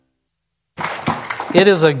It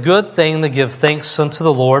is a good thing to give thanks unto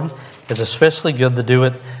the Lord. It's especially good to do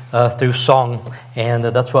it through song. And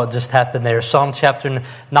that's what just happened there. Psalm chapter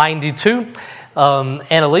 92.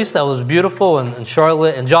 Annalise, that was beautiful, and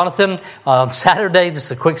Charlotte and Jonathan. On Saturday, just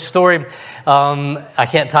a quick story. I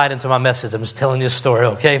can't tie it into my message. I'm just telling you a story,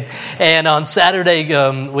 okay? And on Saturday,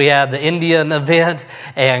 we had the Indian event,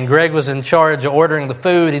 and Greg was in charge of ordering the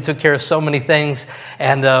food. He took care of so many things.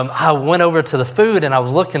 And I went over to the food, and I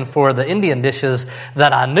was looking for the Indian dishes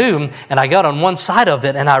that I knew, and I got on one side of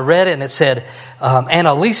it, and I read it, and it said,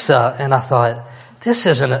 Annalisa, and I thought,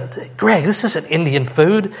 Greg, this isn't Indian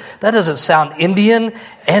food. That doesn't sound Indian.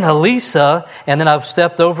 Annalisa. And then I've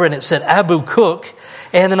stepped over and it said Abu Cook.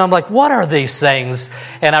 And then I'm like, what are these things?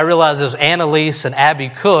 And I realized it was Annalise and Abby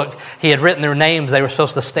Cook. He had written their names. They were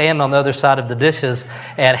supposed to stand on the other side of the dishes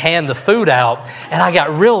and hand the food out. And I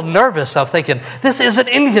got real nervous. I'm thinking, this isn't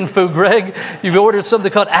Indian food, Greg. You ordered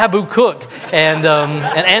something called Abu Cook and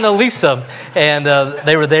Annalisa. And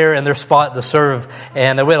they were there in their spot to serve.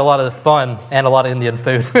 And we had a lot of fun and a lot of Indian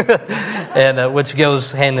food, and which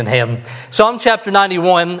goes hand in hand. Psalm chapter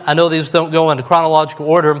 91, I know these don't go into chronological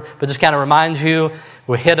order, but just kind of remind you,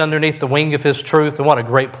 we're hid underneath the wing of His truth, and what a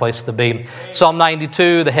great place to be. Psalm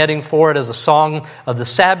 92, the heading for it is a song of the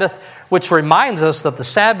Sabbath, which reminds us that the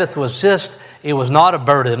Sabbath it was not a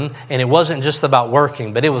burden, and it wasn't just about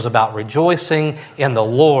working, but it was about rejoicing in the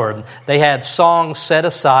Lord. They had songs set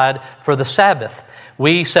aside for the Sabbath.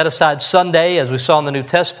 We set aside Sunday, as we saw in the New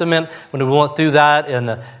Testament, when we went through that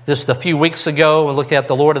just a few weeks ago, and looking at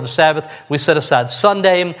the Lord of the Sabbath. We set aside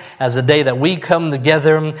Sunday as a day that we come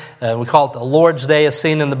together. We call it the Lord's Day, as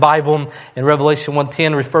seen in the Bible. In Revelation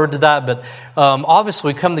 1:10 referred to that. But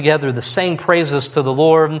obviously we come together to sing praises to the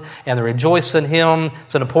Lord and to rejoice in Him.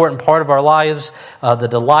 It's an important part of our lives. The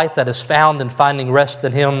delight that is found in finding rest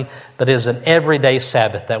in Him. That is an everyday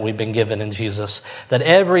Sabbath that we've been given in Jesus. That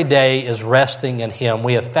every day is resting in Him.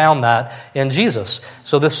 We have found that in Jesus.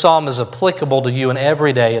 So this psalm is applicable to you in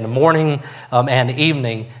every day, in the morning and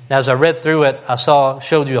evening. And as I read through it,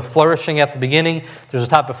 showed you a flourishing at the beginning. There's a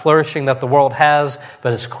type of flourishing that the world has,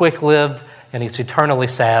 but it's quick-lived and it's eternally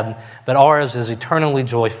sad. But ours is eternally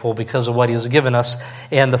joyful because of what He has given us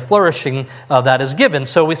and the flourishing that is given.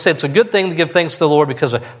 So we say it's a good thing to give thanks to the Lord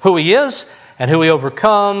because of who He is and who He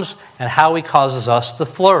overcomes and how He causes us to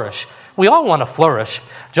flourish. We all want to flourish.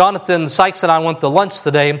 Jonathan Sykes and I went to lunch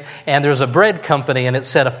today, and there's a bread company, and it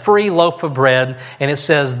said a free loaf of bread, and it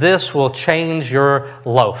says, this will change your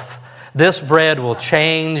loaf. This bread will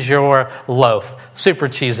change your loaf. Super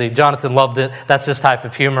cheesy. Jonathan loved it. That's his type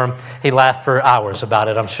of humor. He laughed for hours about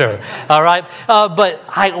it, I'm sure. All right?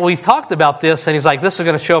 We talked about this, and he's like, this is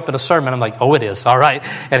going to show up in a sermon. I'm like, oh, it is. All right.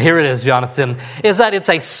 And here it is, Jonathan. Is that it's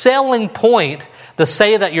a selling point to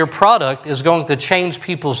say that your product is going to change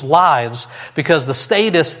people's lives, because the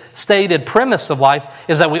stated premise of life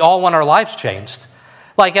is that we all want our lives changed.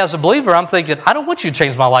 Like, as a believer, I'm thinking, I don't want you to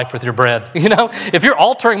change my life with your bread. If you're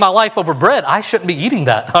altering my life over bread, I shouldn't be eating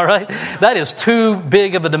that, all right? That is too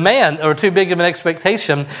big of a demand or too big of an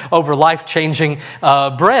expectation over life-changing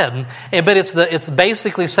bread. But it's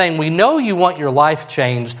basically saying, we know you want your life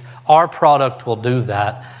changed. Our product will do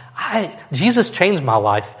that. Jesus changed my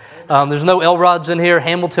life. There's no Elrods in here.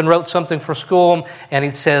 Hamilton wrote something for school, and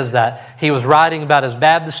he says that he was writing about his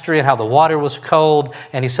baptistry and how the water was cold,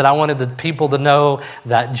 and he said, I wanted the people to know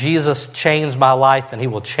that Jesus changed my life, and He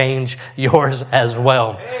will change yours as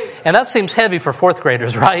well. And that seems heavy for fourth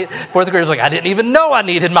graders, right? Fourth graders are like, I didn't even know I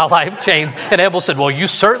needed my life changed. And Abel said, well, you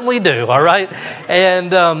certainly do, all right?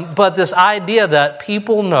 And but this idea that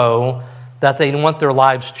people know that they want their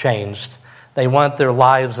lives changed. They want their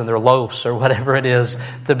lives and their loaves or whatever it is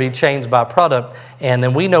to be changed by a product. And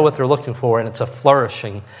then we know what they're looking for, and it's a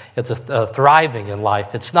flourishing. It's a thriving in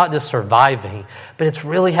life. It's not just surviving, but it's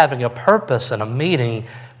really having a purpose and a meaning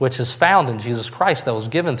which is found in Jesus Christ that was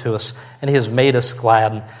given to us, and He has made us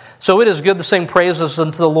glad. So it is good to sing praises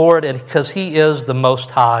unto the Lord, and because He is the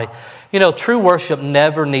Most High. True worship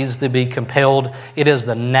never needs to be compelled. It is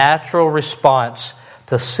the natural response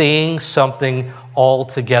to seeing something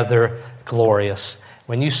altogether glorious.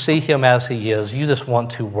 When you see Him as He is, you just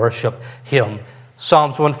want to worship Him.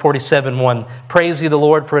 Psalms 147:1. Praise ye the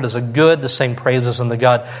Lord, for it is a good to sing praises unto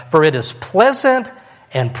God, for it is pleasant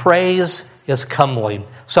and praise is comely.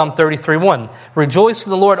 Psalm 33:1. Rejoice in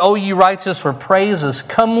the Lord, O ye righteous, for praise is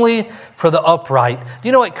comely for the upright. Do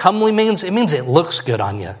you know what comely means? It means it looks good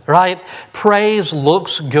on you, right? Praise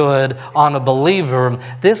looks good on a believer.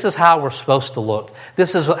 This is how we're supposed to look.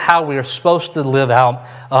 This is how we are supposed to live out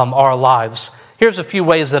our lives. Here's a few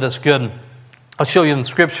ways that it's good. I'll show you in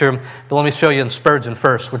Scripture, but let me show you in Spurgeon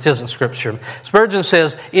first, which isn't Scripture. Spurgeon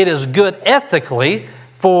says, it is good ethically,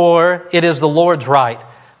 for it is the Lord's right.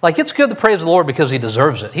 Like, it's good to praise the Lord because He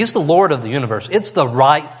deserves it. He's the Lord of the universe. It's the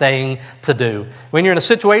right thing to do. When you're in a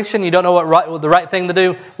situation you don't know what the right thing to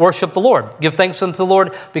do, worship the Lord. Give thanks unto the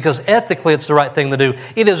Lord because ethically it's the right thing to do.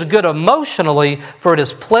 It is good emotionally, for it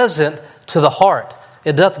is pleasant to the heart.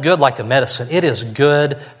 It doth good like a medicine. It is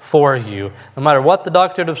good for you. No matter what the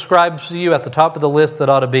doctor describes to you, at the top of the list that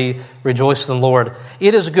ought to be, rejoice in the Lord.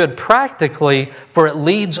 It is good practically, for it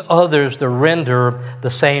leads others to render the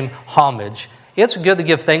same homage. It's good to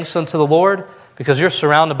give thanks unto the Lord because you're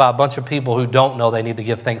surrounded by a bunch of people who don't know they need to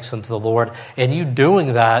give thanks unto the Lord. And you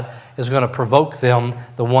doing that is going to provoke them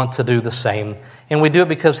to want to do the same. And we do it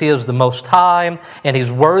because He is the Most High and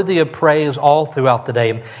He's worthy of praise all throughout the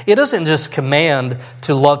day. It doesn't just command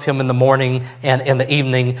to love Him in the morning and in the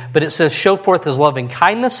evening, but it says show forth His loving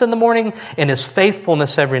kindness in the morning and His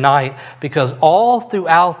faithfulness every night, because all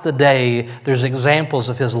throughout the day there's examples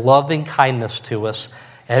of His loving kindness to us.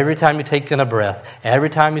 Every time you take in a breath, every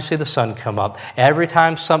time you see the sun come up, every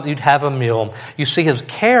time you'd have a meal, you see His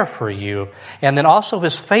care for you. And then also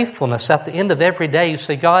His faithfulness. At the end of every day, you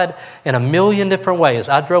say, God, in a million different ways.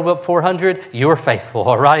 I drove up 400, you were faithful,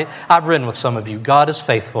 all right? I've ridden with some of you. God is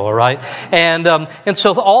faithful, all right? And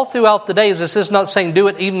so all throughout the days, this is not saying do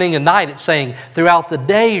it evening and night. It's saying throughout the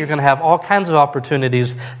day, you're going to have all kinds of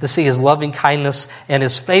opportunities to see His loving kindness and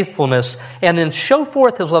His faithfulness, and then show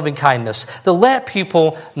forth His loving kindness, to let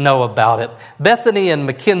people know about it. Bethany and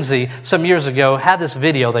Mackenzie, some years ago, had this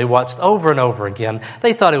video they watched over and over again.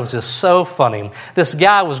 They thought it was just so funny. This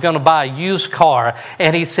guy was going to buy a used car,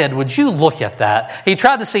 and he said, would you look at that? He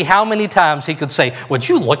tried to see how many times he could say, would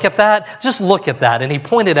you look at that? Just look at that. And he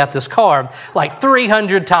pointed at this car like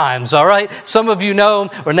 300 times, all right? Some of you know,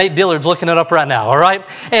 or Nate Dillard's looking it up right now, all right?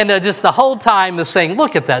 And just the whole time is saying,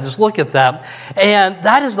 look at that, just look at that. And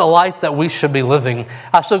that is the life that we should be living.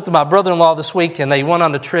 I spoke to my brother-in-law this week, and they went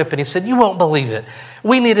on a trip, and he said, you won't believe it.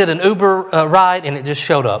 We needed an Uber ride, and it just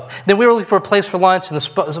showed up. Then we were looking for a place for lunch, and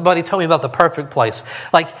somebody told me about the perfect place.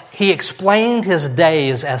 Like, he explained his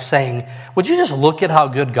days as saying, would you just look at how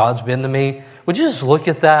good God's been to me? Would you just look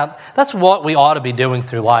at that? That's what we ought to be doing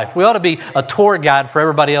through life. We ought to be a tour guide for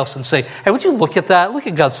everybody else and say, hey, would you look at that? Look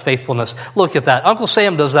at God's faithfulness. Look at that. Uncle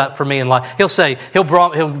Sam does that for me in life.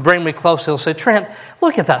 He'll bring me close. He'll say, Trent,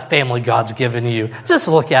 look at that family God's given you. Just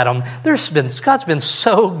look at them. God's been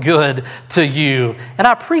so good to you. And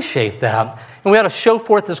I appreciate that. And we ought to show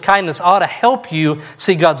forth His kindness. I ought to help you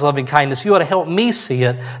see God's loving kindness. You ought to help me see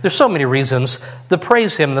it. There's so many reasons to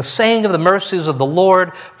praise Him. The saying of the mercies of the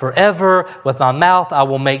Lord forever, with my mouth I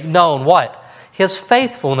will make known what? His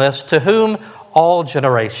faithfulness, to whom? All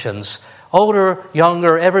generations. Older,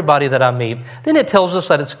 younger, everybody that I meet. Then it tells us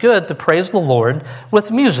that it's good to praise the Lord with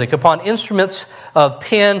music upon instruments of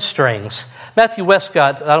 10 strings. Matthew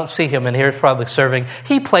Westcott, I don't see him in here, he's probably serving.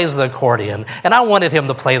 He plays the accordion, and I wanted him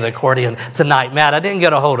to play the accordion tonight. Matt, I didn't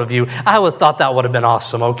get a hold of you. I would thought that would have been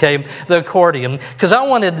awesome, okay? The accordion, because I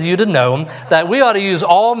wanted you to know that we ought to use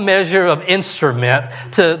all measure of instrument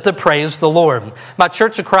to praise the Lord. My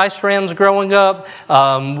Church of Christ friends growing up,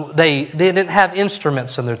 they didn't have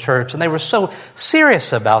instruments in their church, and they were so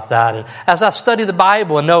serious about that. And as I study the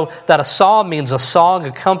Bible and know that a psalm means a song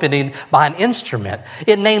accompanied by an instrument,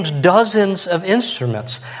 it names dozens of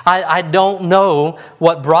instruments. I don't know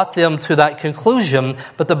what brought them to that conclusion,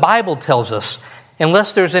 but the Bible tells us.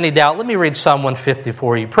 Unless there's any doubt, let me read Psalm 150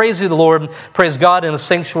 for you. Praise you, the Lord. Praise God in the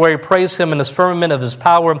sanctuary. Praise Him in His firmament of His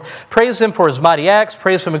power. Praise Him for His mighty acts.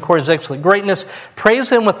 Praise Him according to His excellent greatness.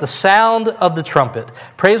 Praise Him with the sound of the trumpet.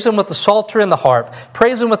 Praise Him with the psaltery and the harp.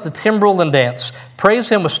 Praise Him with the timbrel and dance. Praise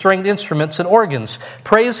Him with stringed instruments and organs.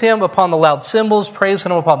 Praise Him upon the loud cymbals. Praise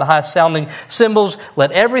Him upon the high-sounding cymbals.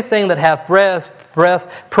 Let everything that hath breath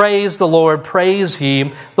praise the Lord. Praise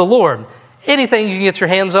ye the Lord. Anything you can get your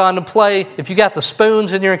hands on to play, if you got the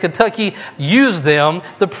spoons and you're in Kentucky, use them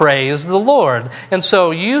to praise the Lord. And so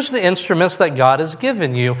use the instruments that God has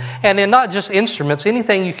given you. And then not just instruments,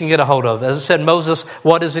 anything you can get a hold of. As it said, Moses,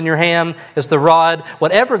 what is in your hand is the rod.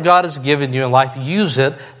 Whatever God has given you in life, use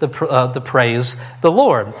it to praise the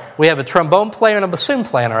Lord. We have a trombone player and a bassoon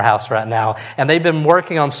player in our house right now. And they've been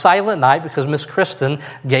working on Silent Night because Miss Kristen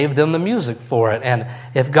gave them the music for it. And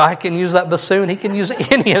if God can use that bassoon, He can use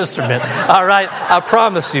any instrument. All right, I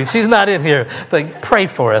promise you. She's not in here, but pray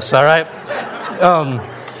for us, all right?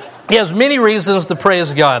 He has many reasons to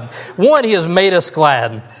praise God. One, He has made us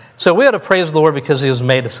glad. So we ought to praise the Lord because He has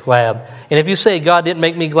made us glad. And if you say, God didn't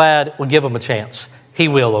make me glad, well, give Him a chance. He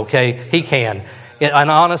will, okay? He can.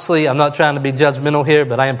 And honestly, I'm not trying to be judgmental here,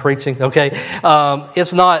 but I am preaching, okay?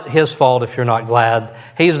 It's not his fault if you're not glad.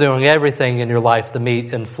 He's doing everything in your life to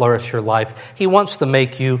meet and flourish your life. He wants to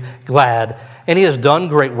make you glad. And he has done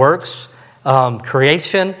great works.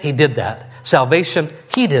 Creation, he did that. Salvation,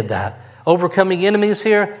 he did that. Overcoming enemies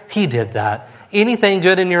here, he did that. Anything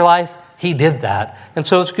good in your life, he did that. And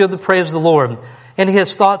so it's good to praise the Lord. And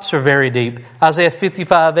his thoughts are very deep. Isaiah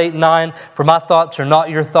 55, 8, 9, for my thoughts are not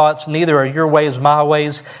your thoughts, neither are your ways my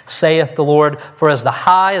ways, saith the Lord. For as the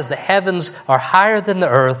heavens are higher than the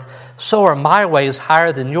earth, so are my ways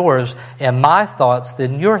higher than yours, and my thoughts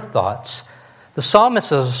than your thoughts. The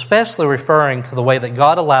psalmist is especially referring to the way that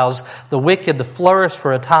God allows the wicked to flourish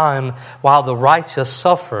for a time while the righteous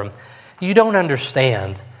suffer. You don't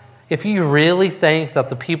understand. If you really think that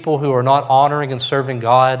the people who are not honoring and serving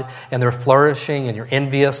God and they're flourishing and you're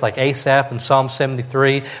envious, like Asaph in Psalm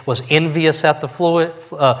 73 was envious at the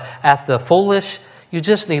foolish, you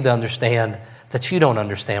just need to understand that you don't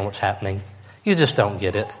understand what's happening. You just don't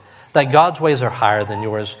get it. That God's ways are higher than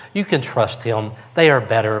yours. You can trust Him. They are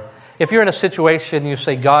better. If you're in a situation you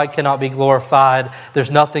say God cannot be glorified, there's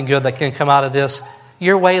nothing good that can come out of this,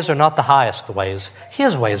 your ways are not the highest ways.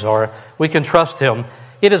 His ways are. We can trust Him.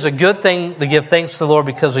 It is a good thing to give thanks to the Lord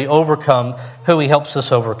because we overcome who He helps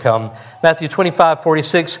us overcome. Matthew 25,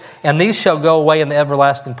 46, and these shall go away in the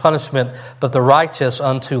everlasting punishment, but the righteous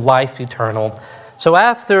unto life eternal. So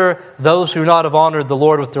after those who not have honored the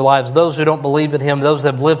Lord with their lives, those who don't believe in Him, those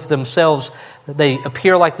that have lived themselves, they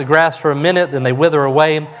appear like the grass for a minute, then they wither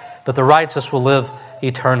away, but the righteous will live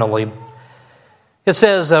eternally. It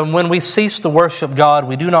says, when we cease to worship God,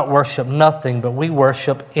 we do not worship nothing, but we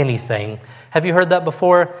worship anything. Have you heard that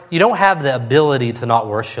before? You don't have the ability to not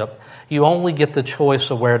worship. You only get the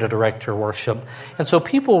choice of where to direct your worship. And so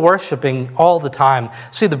people worshiping all the time.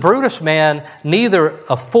 See, the brutish man, neither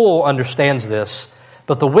a fool understands this,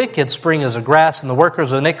 but the wicked spring as a grass, and the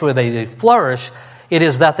workers of iniquity, they flourish. It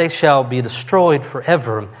is that they shall be destroyed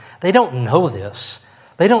forever. They don't know this.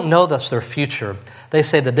 They don't know that's their future. They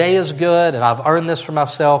say the day is good, and I've earned this for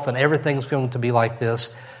myself, and everything's going to be like this.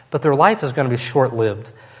 But their life is going to be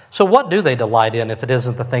short-lived. So what do they delight in if it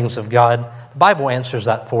isn't the things of God? The Bible answers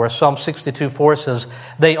that for us. Psalm 62:4 says,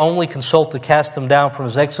 they only consult to cast Him down from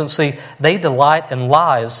His excellency. They delight in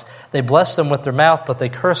lies. They bless them with their mouth, but they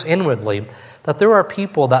curse inwardly. That there are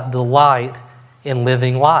people that delight in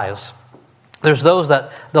living lies. There's those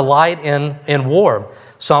that delight in war.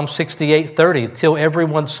 Psalm 68:30, till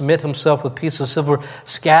everyone submit himself with pieces of silver,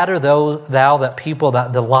 scatter thou that people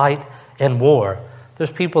that delight in war.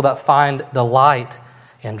 There's people that find delight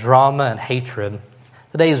in drama and hatred.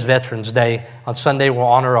 Today is Veterans Day. On Sunday we'll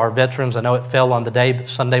honor our veterans. I know it fell on the day, but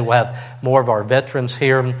Sunday we'll have more of our veterans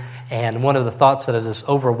here. And one of the thoughts that has just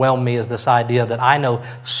overwhelmed me is this idea that I know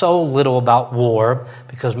so little about war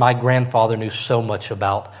because my grandfather knew so much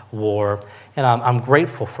about war. And I'm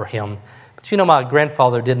grateful for him. But you know, my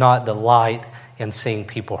grandfather did not delight in seeing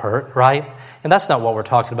people hurt, right? And that's not what we're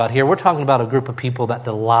talking about here. We're talking about a group of people that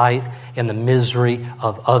delight in the misery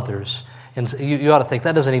of others. And you ought to think,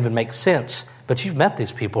 that doesn't even make sense. But you've met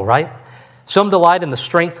these people, right? Some delight in the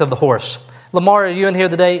strength of the horse. Lamar, are you in here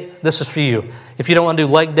today? This is for you. If you don't want to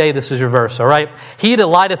do leg day, this is your verse, all right? He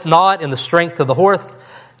delighteth not in the strength of the horse,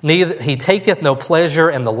 neither he taketh no pleasure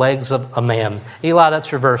in the legs of a man. Eli, that's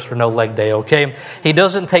your verse for no leg day, okay? He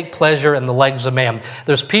doesn't take pleasure in the legs of man.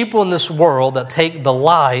 There's people in this world that take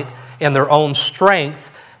delight in their own strength,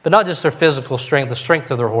 but not just their physical strength, the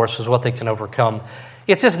strength of their horse is what they can overcome.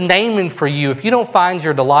 It's just naming for you. If you don't find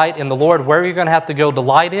your delight in the Lord, where you're going to have to go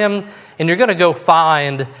delight in, and you're going to go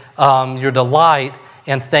find your delight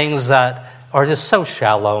in things that are just so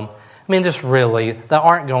shallow. I mean, just really, that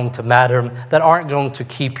aren't going to matter, that aren't going to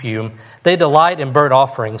keep you. They delight in burnt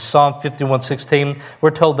offerings. Psalm 51:16, we're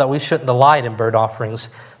told that we shouldn't delight in burnt offerings.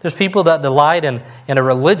 There's people that delight in a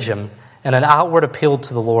religion and an outward appeal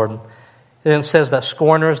to the Lord. And it says that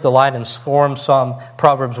scorners delight in scorn.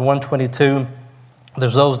 Proverbs 1:22.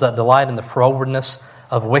 There's those that delight in the frowardness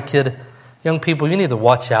of wicked. Young people, you need to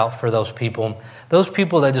watch out for those people. Those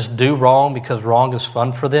people that just do wrong because wrong is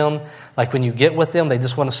fun for them. Like when you get with them, they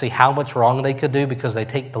just want to see how much wrong they could do because they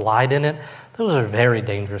take delight in it. Those are very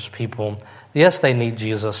dangerous people. Yes, they need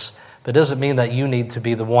Jesus, but it doesn't mean that you need to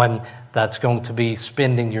be the one that's going to be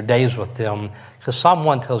spending your days with them. Because Psalm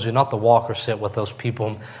 1 tells you not to walk or sit with those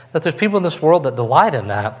people. That there's people in this world that delight in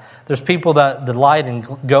that. There's people that delight in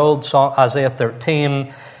gold, Isaiah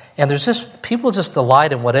 13. And there's just people just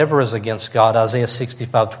delight in whatever is against God, Isaiah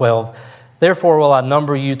 65:12. Therefore will I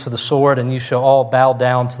number you to the sword, and you shall all bow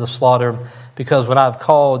down to the slaughter. Because when I have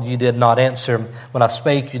called, you did not answer. When I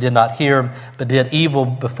spake, you did not hear, but did evil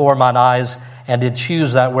before mine eyes, and did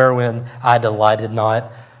choose that wherein I delighted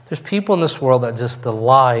not. There's people in this world that just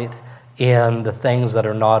delight in the things that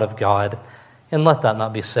are not of God. And let that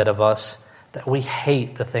not be said of us, that we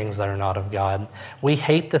hate the things that are not of God. We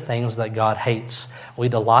hate the things that God hates. We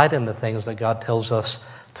delight in the things that God tells us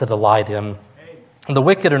to delight in. And the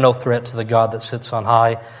wicked are no threat to the God that sits on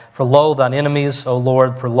high. For lo, thine enemies, O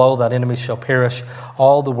Lord, for lo, thine enemies shall perish.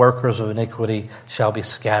 All the workers of iniquity shall be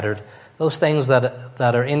scattered. Those things that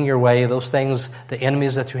are in your way, those things, the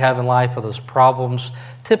enemies that you have in life, or those problems,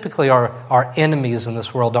 typically our enemies in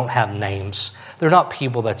this world don't have names. They're not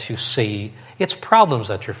people that you see. It's problems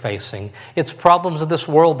that you're facing. It's problems of this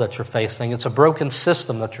world that you're facing. It's a broken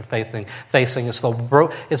system that you're facing. It's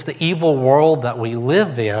the evil world that we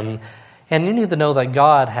live in. And you need to know that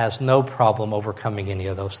God has no problem overcoming any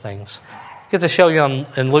of those things. I get to show you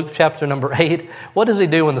in Luke chapter number 8, what does he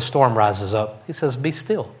do when the storm rises up? He says, be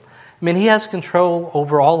still. I mean, he has control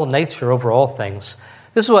over all of nature, over all things.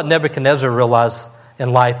 This is what Nebuchadnezzar realized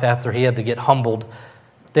in life after he had to get humbled.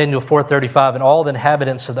 Daniel 4:35, and all the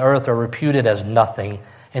inhabitants of the earth are reputed as nothing,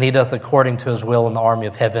 and he doth according to his will in the army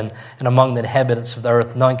of heaven. And among the inhabitants of the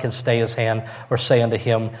earth none can stay his hand or say unto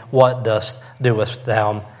him, what doest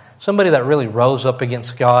thou? Somebody that really rose up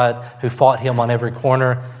against God, who fought him on every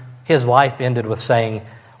corner, his life ended with saying,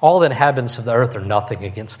 all the inhabitants of the earth are nothing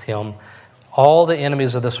against him. All the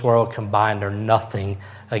enemies of this world combined are nothing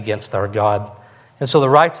against our God. And so the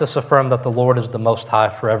righteous affirm that the Lord is the Most High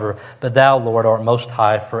forever, but thou, Lord, art Most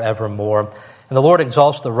High forevermore. And the Lord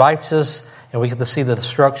exalts the righteous, and we get to see the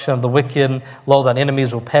destruction of the wicked. Lo, thine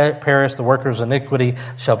enemies will perish, the workers of iniquity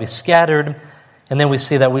shall be scattered. And then we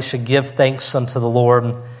see that we should give thanks unto the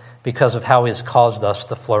Lord because of how he has caused us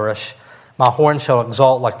to flourish. My horn shall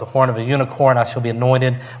exalt like the horn of a unicorn. I shall be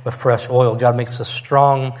anointed with fresh oil. God makes us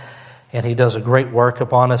strong, and he does a great work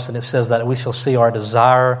upon us. And it says that we shall see our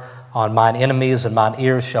desire on mine enemies, and mine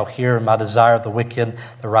ears shall hear my desire of the wicked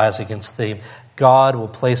that rise against thee. God will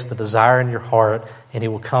place the desire in your heart, and he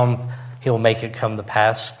will make it come to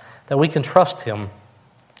pass, that we can trust him.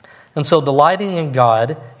 And so delighting in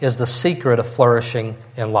God is the secret of flourishing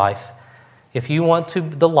in life. If you want to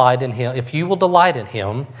delight in him, if you will delight in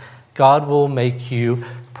him, God will make you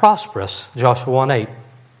prosperous. Joshua 1:8.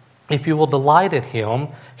 If you will delight in him,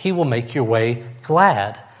 he will make your way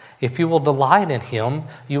glad. If you will delight in him,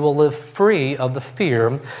 you will live free of the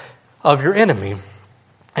fear of your enemy.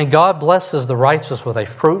 And God blesses the righteous with a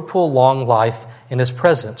fruitful, long life in his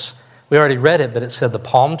presence. We already read it, but it said the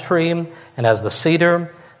palm tree, and as the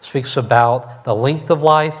cedar, speaks about the length of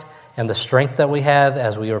life and the strength that we have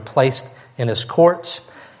as we are placed in his courts.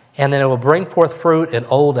 And then it will bring forth fruit in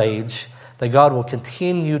old age, that God will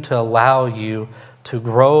continue to allow you to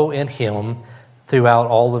grow in him throughout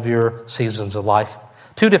all of your seasons of life.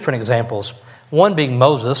 Two different examples. One being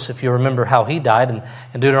Moses, if you remember how he died.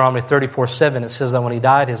 In Deuteronomy 34:7, it says that when he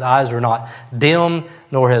died, his eyes were not dim,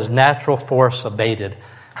 nor his natural force abated.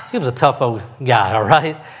 He was a tough old guy, all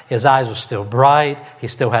right? His eyes were still bright. He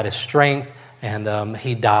still had his strength, and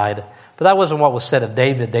he died. But that wasn't what was said of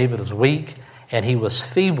David. David was weak, and he was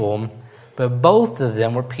feeble. But both of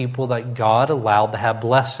them were people that God allowed to have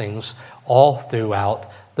blessings all throughout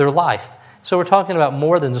their life. So we're talking about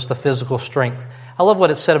more than just the physical strength. I love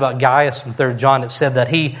what it said about Gaius in 3 John. It said that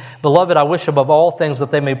he, beloved, I wish above all things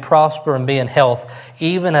that they may prosper and be in health,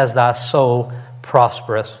 even as thy soul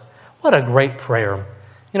prospereth. What a great prayer.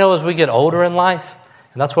 You know, as we get older in life,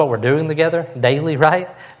 and that's what we're doing together daily, right?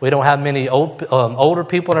 We don't have many older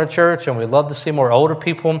people in our church, and we'd love to see more older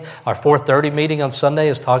people. Our 4:30 meeting on Sunday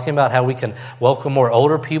is talking about how we can welcome more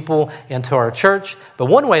older people into our church. But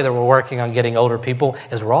one way that we're working on getting older people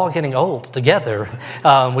is we're all getting old together.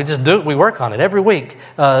 We work on it every week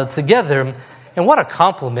together. And what a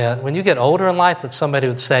compliment when you get older in life that somebody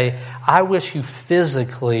would say, I wish you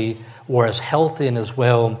physically were as healthy and as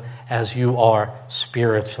well as you are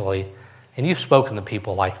spiritually. And you've spoken to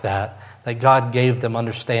people like that God gave them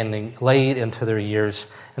understanding late into their years.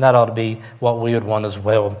 And that ought to be what we would want as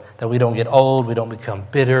well, that we don't get old, we don't become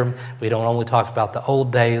bitter, we don't only talk about the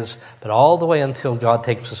old days, but all the way until God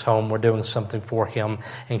takes us home, we're doing something for him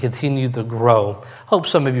and continue to grow. Hope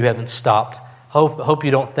some of you haven't stopped. Hope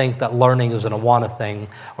you don't think that learning is an Awana thing,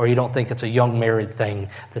 or you don't think it's a young married thing,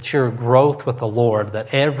 that your growth with the Lord,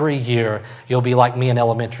 that every year you'll be like me in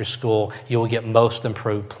elementary school, you will get most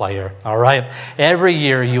improved player, all right? Every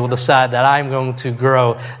year you will decide that I'm going to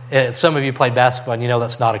grow. Some of you played basketball, and you know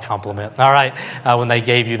that's not a compliment, all right, when they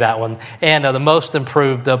gave you that one. And the most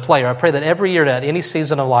improved player. I pray that every year, at any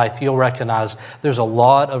season of life, you'll recognize there's a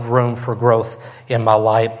lot of room for growth in my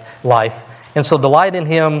life. And so delight in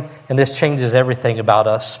Him, and this changes everything about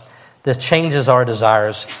us. This changes our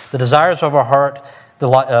desires. The desires of our heart,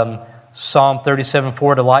 Psalm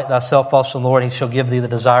 37:4, delight thyself also in the Lord, He shall give thee the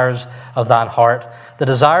desires of thine heart. The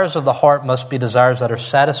desires of the heart must be desires that are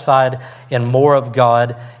satisfied in more of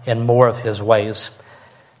God and more of His ways.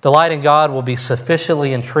 Delight in God will be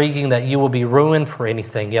sufficiently intriguing that you will be ruined for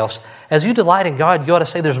anything else. As you delight in God, you ought to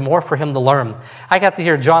say there's more for Him to learn. I got to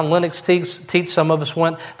hear John Lennox teach. Some of us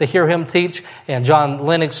went to hear him teach. And John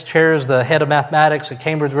Lennox chairs the head of mathematics at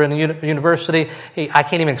Cambridge University. I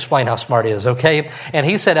can't even explain how smart he is, okay? And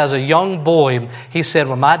he said as a young boy, he said,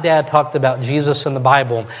 when my dad talked about Jesus in the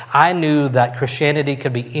Bible, I knew that Christianity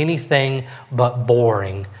could be anything but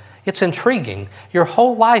boring. It's intriguing. Your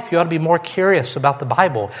whole life, you ought to be more curious about the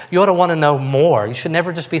Bible. You ought to want to know more. You should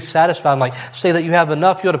never just be satisfied and like say that you have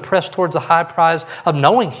enough. You ought to press towards the high prize of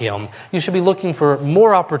knowing Him. You should be looking for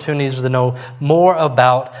more opportunities to know more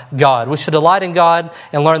about God. We should delight in God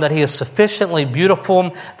and learn that He is sufficiently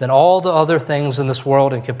beautiful than all the other things in this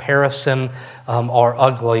world in comparison are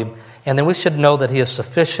ugly. And then we should know that He is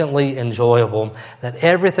sufficiently enjoyable, that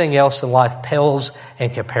everything else in life pales in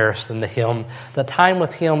comparison to Him. The time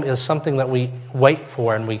with Him is something that we wait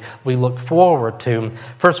for and we look forward to.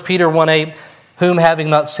 1 Peter 1:8, whom having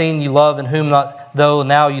not seen you love, and whom not, though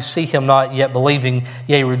now you see Him not, yet believing,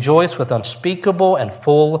 yea, rejoice with unspeakable and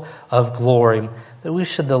full of glory. That we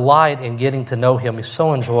should delight in getting to know Him. He's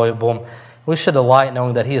so enjoyable. We should delight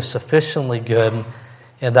knowing that He is sufficiently good,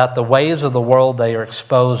 and that the ways of the world they are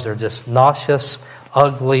exposed are just nauseous,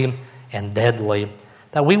 ugly, and deadly.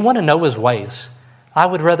 That we want to know His ways. I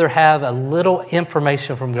would rather have a little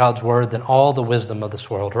information from God's Word than all the wisdom of this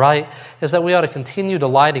world, right? Is that we ought to continue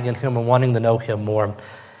delighting in Him and wanting to know Him more.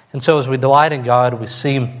 And so as we delight in God, we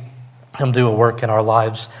see Him do a work in our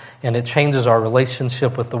lives, and it changes our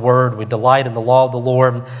relationship with the Word. We delight in the law of the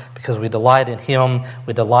Lord because we delight in Him.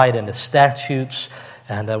 We delight in His statutes.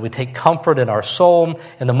 And we take comfort in our soul.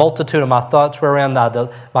 In the multitude of my thoughts wherein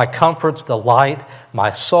my comforts delight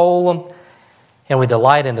my soul. And we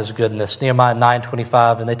delight in His goodness. Nehemiah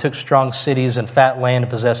 9:25, and they took strong cities and fat land and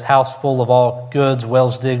possessed house full of all goods,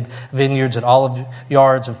 wells digged, vineyards and olive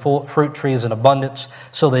yards and fruit trees in abundance.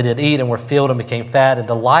 So they did eat and were filled and became fat and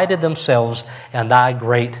delighted themselves in thy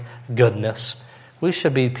great goodness. We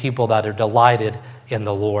should be people that are delighted in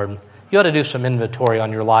the Lord. You ought to do some inventory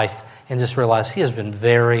on your life and just realize He has been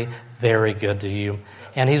very, very good to you.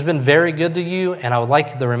 And He's been very good to you, and I would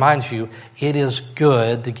like to remind you, it is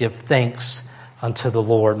good to give thanks unto the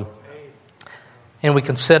Lord. And we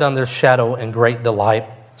can sit under shadow in great delight.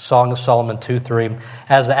 Song of Solomon 2:3.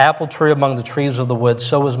 As the apple tree among the trees of the wood,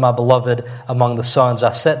 so is my beloved among the sons.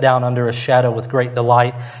 I sat down under His shadow with great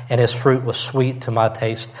delight, and His fruit was sweet to my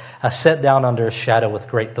taste. I sat down under His shadow with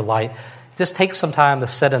great delight. Just take some time to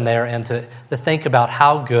sit in there and to think about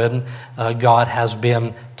how good God has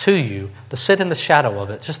been to you. To sit in the shadow of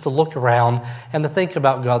it, just to look around and to think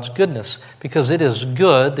about God's goodness. Because it is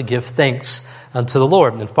good to give thanks unto the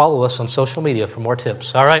Lord. And follow us on social media for more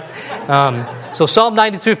tips. All right? So Psalm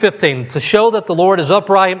 92:15. To show that the Lord is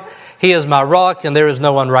upright, He is my rock, and there is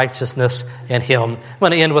no unrighteousness in Him. I'm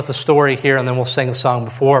going to end with the story here, and then we'll sing a song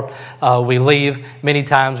before we leave. Many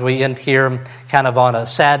times we end here kind of on a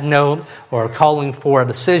sad note or calling for a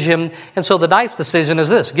decision. And so the night's decision is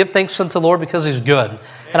this: give thanks unto the Lord because He's good.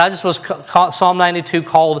 And I just was, Psalm 92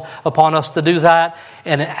 called upon us to do that.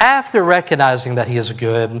 And after recognizing that He is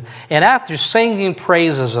good, and after singing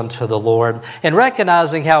praises unto the Lord, and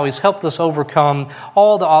recognizing how He's helped us overcome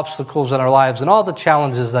all the obstacles in our lives and all the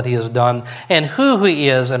challenges that He has done, and who He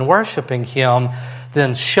is, and worshiping Him,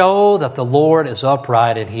 then show that the Lord is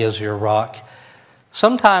upright and He is your rock.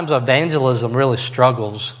 Sometimes evangelism really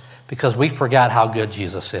struggles because we forgot how good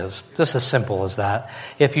Jesus is. Just as simple as that.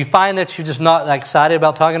 If you find that you're just not excited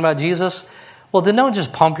about talking about Jesus, well, then don't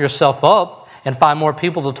just pump yourself up and find more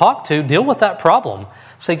people to talk to. Deal with that problem.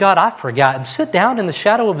 Say, God, I forgot. And sit down in the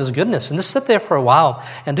shadow of His goodness and just sit there for a while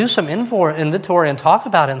and do some inventory and talk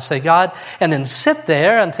about it and say, God, and then sit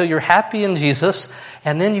there until you're happy in Jesus,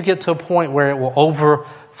 and then you get to a point where it will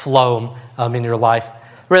overflow in your life.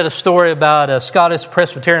 Read a story about a Scottish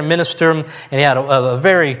Presbyterian minister, and he had a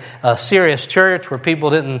very serious church where people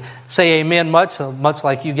didn't say amen much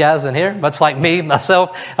like you guys in here, much like me,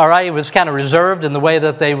 myself. All right, it was kind of reserved in the way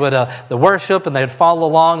that they would the worship, and they'd follow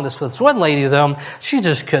along. This one lady, though, she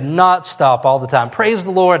just could not stop all the time. Praise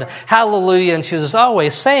the Lord, hallelujah, and she was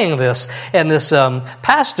always saying this. And this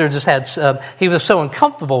pastor just had, he was so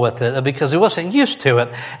uncomfortable with it because he wasn't used to it.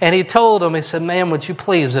 And he told him, he said, ma'am, would you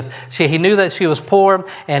please, he knew that she was poor,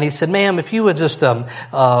 and he said, ma'am, if you would just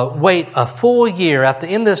wait a full year, at the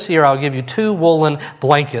end of this year, I'll give you 2 woolen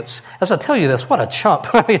blankets. As I tell you this, what a chump,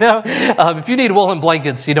 if you need woolen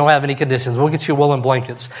blankets, you don't have any conditions. We'll get you woolen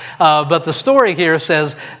blankets. But the story here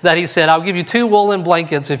says that he said, I'll give you 2 woolen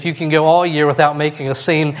blankets if you can go all year without making a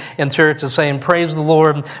scene in church and saying, praise the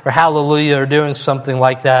Lord, or hallelujah, or doing something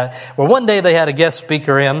like that. Well, one day they had a guest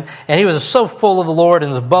speaker in, and he was so full of the Lord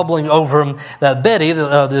and was bubbling over him that Betty,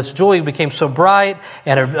 this joy became so bright,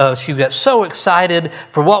 and she got so excited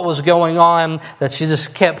for what was going on that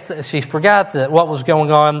she forgot that what was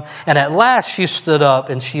going on, and at last she stood up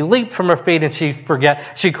and she leaped from her feet and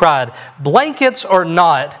she cried, blankets or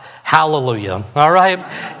not, hallelujah. All right?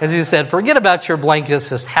 As he said, forget about your blankets,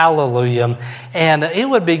 just hallelujah. And it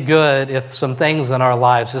would be good if some things in our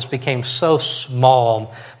lives just became so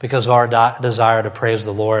small because of our desire to praise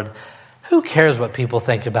the Lord. Who cares what people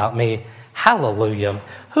think about me? Hallelujah.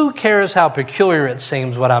 Who cares how peculiar it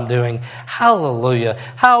seems what I'm doing? Hallelujah.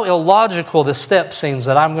 How illogical the step seems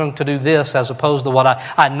that I'm going to do this as opposed to what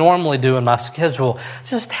I normally do in my schedule.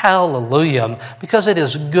 Just hallelujah. Because it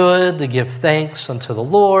is good to give thanks unto the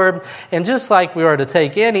Lord. And just like we are to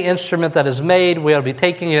take any instrument that is made, we ought to be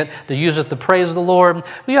taking it to use it to praise the Lord.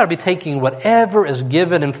 We ought to be taking whatever is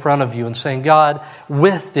given in front of you and saying, God,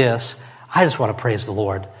 with this, I just want to praise the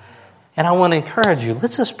Lord. And I want to encourage you,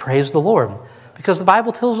 let's just praise the Lord. Because the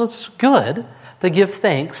Bible tells us it's good to give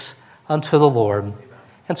thanks unto the Lord.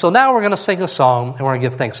 And so now we're going to sing a song and we're going to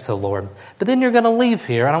give thanks to the Lord. But then you're going to leave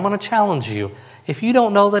here, and I want to challenge you. If you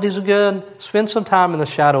don't know that He's good, spend some time in the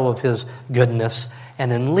shadow of His goodness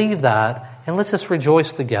and then leave that, and let's just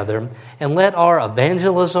rejoice together. And let our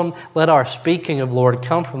evangelism, let our speaking of Lord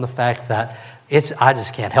come from the fact that I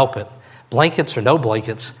just can't help it. Blankets or no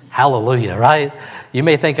blankets, hallelujah, right? You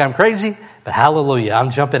may think I'm crazy, but hallelujah, I'm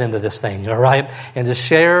jumping into this thing, all right? And to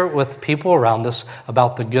share with people around us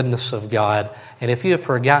about the goodness of God. And if you have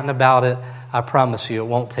forgotten about it, I promise you it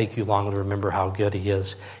won't take you long to remember how good He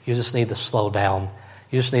is. You just need to slow down.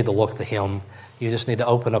 You just need to look to Him. You just need to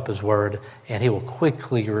open up His Word, and He will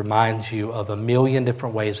quickly remind you of a million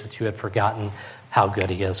different ways that you had forgotten how good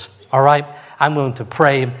He is. All right, I'm going to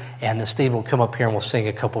pray, and then Steve will come up here and we'll sing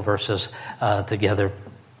a couple verses together.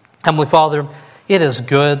 Heavenly Father, it is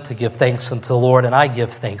good to give thanks unto the Lord, and I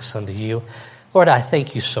give thanks unto you. Lord, I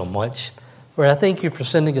thank you so much. Lord, I thank you for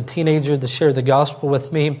sending a teenager to share the gospel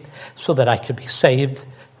with me so that I could be saved.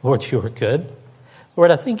 Lord, you are good.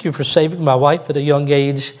 Lord, I thank you for saving my wife at a young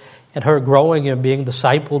age and her growing and being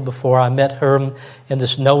discipled before I met her and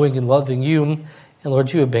just knowing and loving you. And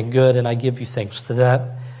Lord, you have been good, and I give you thanks to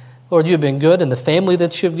that. Lord, you have been good in the family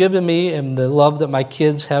that you have given me and the love that my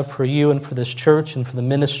kids have for you and for this church and for the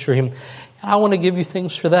ministry. And I want to give you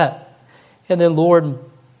thanks for that. And then, Lord,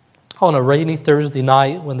 on a rainy Thursday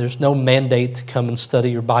night when there's no mandate to come and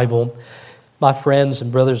study your Bible, my friends and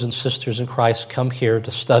brothers and sisters in Christ come here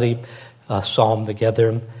to study a psalm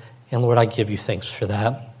together. And Lord, I give you thanks for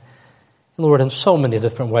that. And Lord, in so many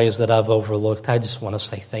different ways that I've overlooked, I just want to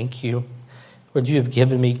say thank you. Lord, you have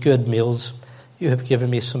given me good meals. You have given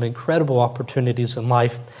me some incredible opportunities in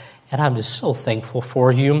life, and I'm just so thankful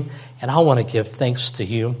for you, and I want to give thanks to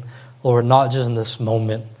you, Lord, not just in this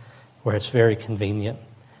moment where it's very convenient,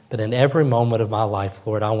 but in every moment of my life,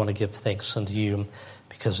 Lord, I want to give thanks unto you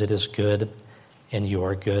because it is good, and you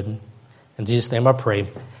are good. In Jesus' name I pray,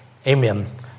 amen.